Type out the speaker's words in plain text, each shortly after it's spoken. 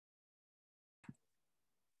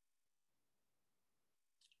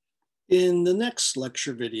In the next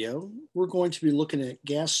lecture video, we're going to be looking at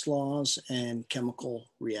gas laws and chemical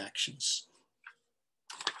reactions.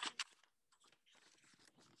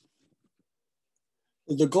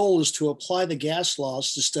 The goal is to apply the gas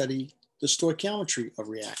laws to study the stoichiometry of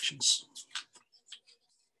reactions.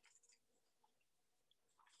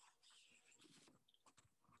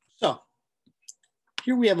 So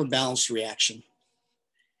here we have a balanced reaction.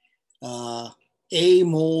 A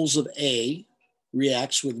moles of A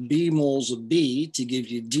reacts with B moles of B to give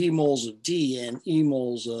you D moles of D and E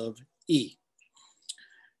moles of E.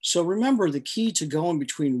 So remember, the key to going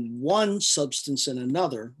between one substance and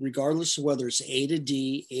another, regardless of whether it's A to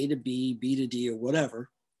D, A to B, B to D, or whatever,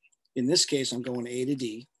 in this case, I'm going A to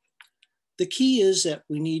D. The key is that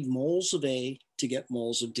we need moles of A to get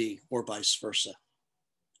moles of D, or vice versa.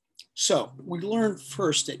 So we learned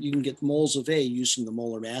first that you can get moles of A using the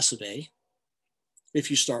molar mass of A if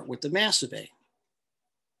you start with the mass of A.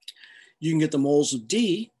 You can get the moles of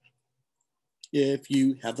D if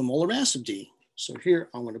you have the molar mass of D. So here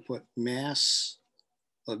I'm going to put mass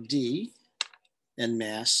of D and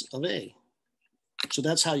mass of A. So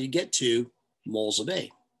that's how you get to moles of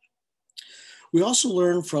A. We also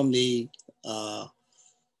learned from the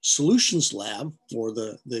solutions lab, or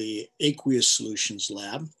the aqueous solutions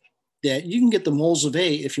lab, that you can get the moles of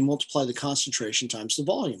A if you multiply the concentration times the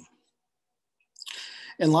volume.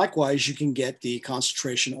 And likewise, you can get the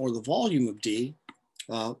concentration or the volume of D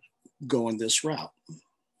going this route.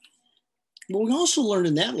 But we also learned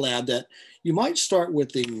in that lab that you might start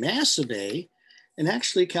with the mass of A and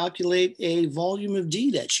actually calculate a volume of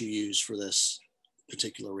D that you use for this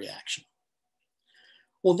particular reaction.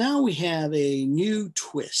 Well, now we have a new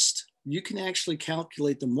twist. You can actually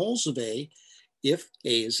calculate the moles of A if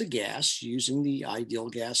A is a gas using the ideal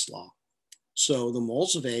gas law. So the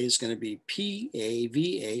moles of A is going to be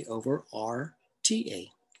PAVA over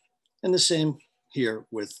RTA. And the same here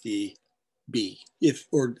with the B,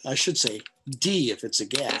 or I should say D if it's a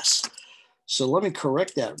gas. So let me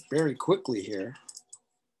correct that very quickly here,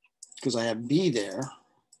 because I have B there,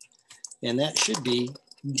 and that should be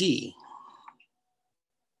D.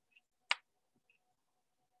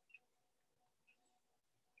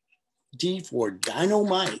 D for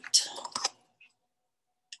dynamite.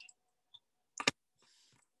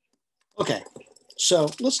 Okay, so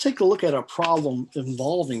let's take a look at a problem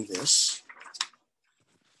involving this.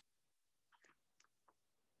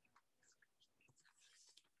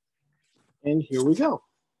 And here we go.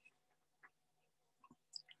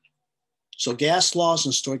 So gas laws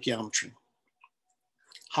and stoichiometry.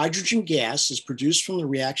 Hydrogen gas is produced from the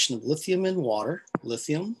reaction of lithium and water.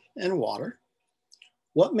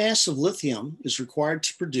 What mass of lithium is required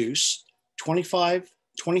to produce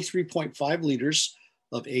 23.5 liters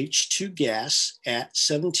of H2 gas at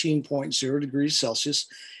 17.0 degrees Celsius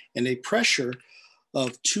and a pressure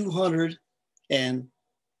of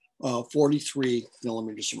 243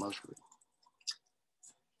 millimeters of mercury?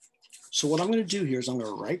 So what I'm going to do here is I'm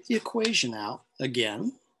going to write the equation out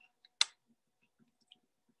again.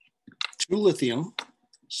 2 lithium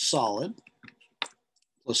solid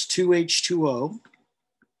plus 2 H2O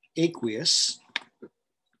aqueous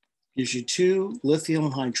gives you 2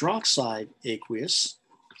 lithium hydroxide aqueous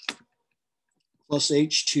plus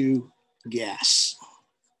H2 gas.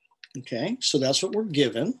 Okay, so that's what we're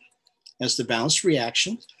given as the balanced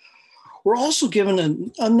reaction. We're also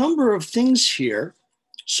given a number of things here.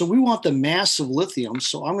 So we want the mass of lithium.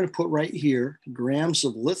 So I'm going to put right here grams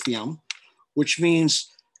of lithium, which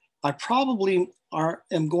means I probably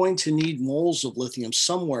am going to need moles of lithium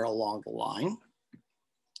somewhere along the line,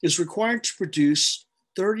 is required to produce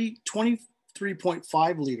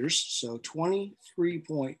 23.5 liters. So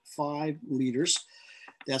 23.5 liters,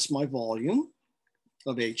 that's my volume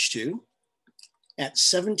of H2 at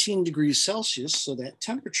 17 degrees Celsius. So that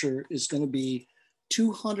temperature is going to be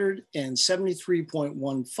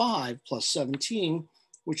 273.15 plus 17,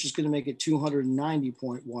 which is going to make it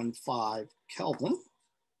 290.15 Kelvin.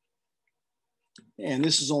 And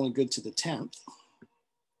this is only good to the 10th.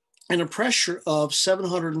 And a pressure of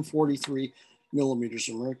 743 millimeters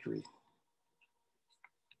of mercury.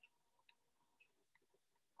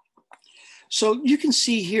 So you can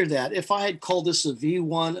see here that if I had called this a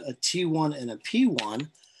V1, a T1, and a P1,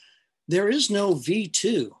 there is no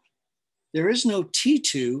V2, there is no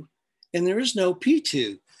T2, and there is no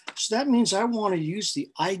P2. So that means I want to use the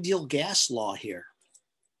ideal gas law here.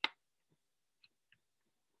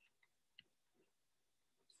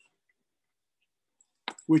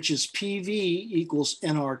 Which is PV equals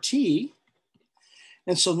nRT.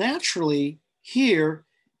 And so naturally here,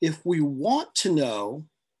 if we want to know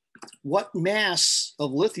what mass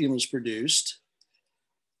of lithium is produced,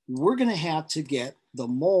 we're going to have to get the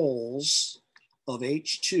moles of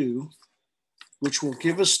H2, which will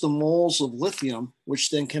give us the moles of lithium, which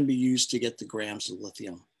then can be used to get the grams of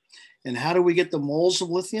lithium. And how do we get the moles of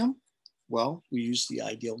lithium? Well, we use the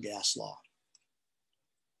ideal gas law.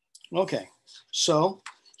 Okay, so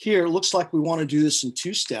here it looks like we want to do this in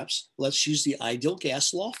 2 steps. Let's use the ideal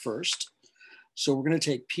gas law first. So we're going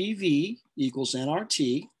to take PV equals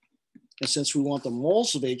nRT. And since we want the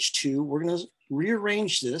moles of H2, we're going to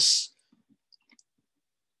rearrange this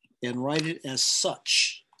and write it as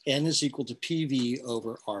such. N is equal to PV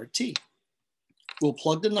over RT. We'll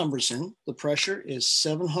plug the numbers in. The pressure is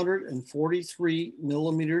 743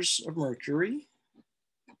 millimeters of mercury.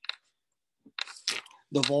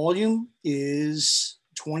 The volume is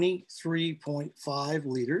 23.5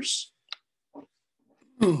 liters.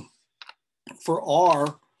 For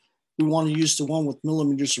R, we want to use the one with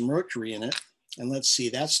millimeters of mercury in it. And let's see,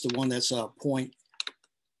 that's the one that's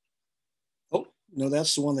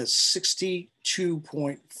that's the one that's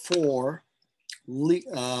 62.4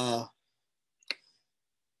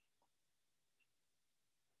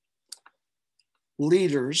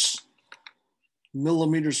 liters,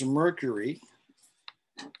 millimeters of mercury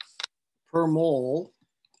per mole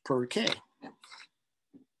per K.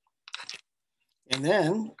 And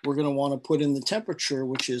then we're going to want to put in the temperature,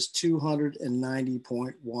 which is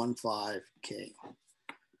 290.15 K.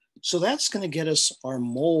 So that's going to get us our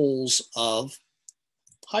moles of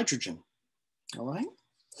hydrogen. All right.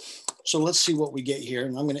 So let's see what we get here.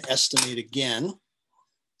 And I'm going to estimate again.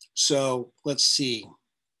 So let's see.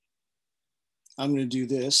 I'm going to do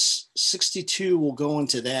this. 62 will go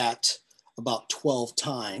into that about 12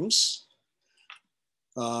 times.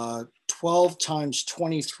 12 times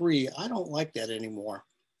 23, I don't like that anymore.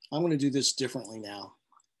 I'm going to do this differently now.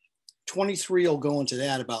 23 will go into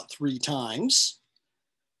that about 3 times.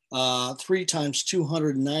 3 times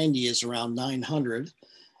 290 is around 900.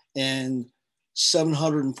 And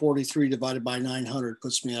 743 divided by 900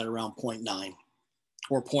 puts me at around 0.9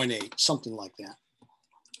 or 0.8, something like that.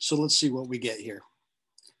 So let's see what we get here.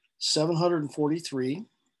 743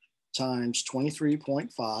 times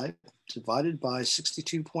 23.5 divided by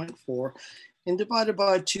 62.4 and divided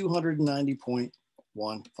by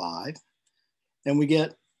 290.15. And we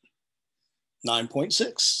get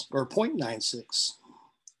 9.6 or 0.96.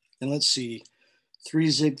 And let's see, 3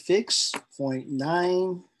 zig figs,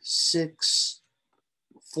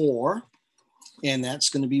 0.964. And that's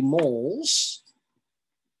going to be moles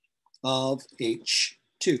of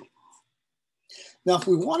H2. Now, if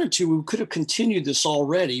we wanted to, we could have continued this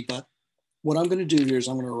already, but what I'm going to do here is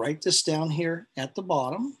I'm going to write this down here at the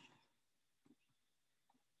bottom.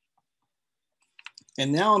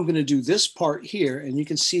 And now I'm going to do this part here, and you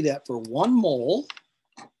can see that for 1 mole,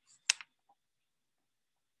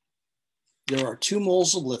 there are 2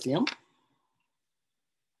 moles of lithium.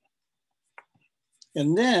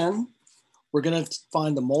 And then we're going to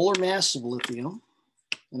find the molar mass of lithium.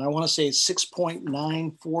 And I want to say it's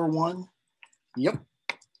 6.941. Yep,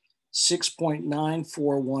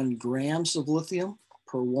 6.941 grams of lithium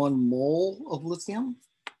per 1 mole of lithium.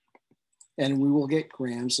 And we will get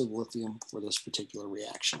grams of lithium for this particular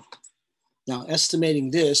reaction. Now,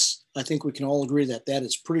 estimating this, I think we can all agree that that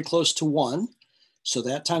is pretty close to 1. So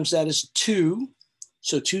that times that is 2.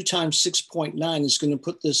 So 2 times 6.9 is going to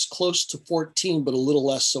put this close to 14, but a little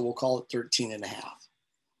less, so we'll call it 13.5.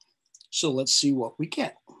 So let's see what we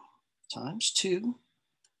get. Times 2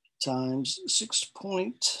 times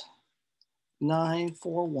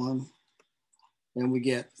 6.941, and we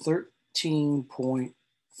get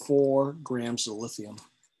 13.4 grams of lithium.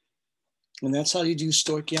 And that's how you do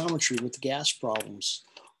stoichiometry with the gas problems.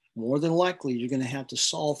 More than likely, you're going to have to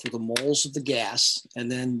solve for the moles of the gas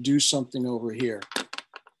and then do something over here.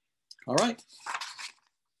 All right.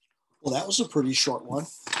 Well, that was a pretty short one.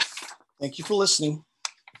 Thank you for listening.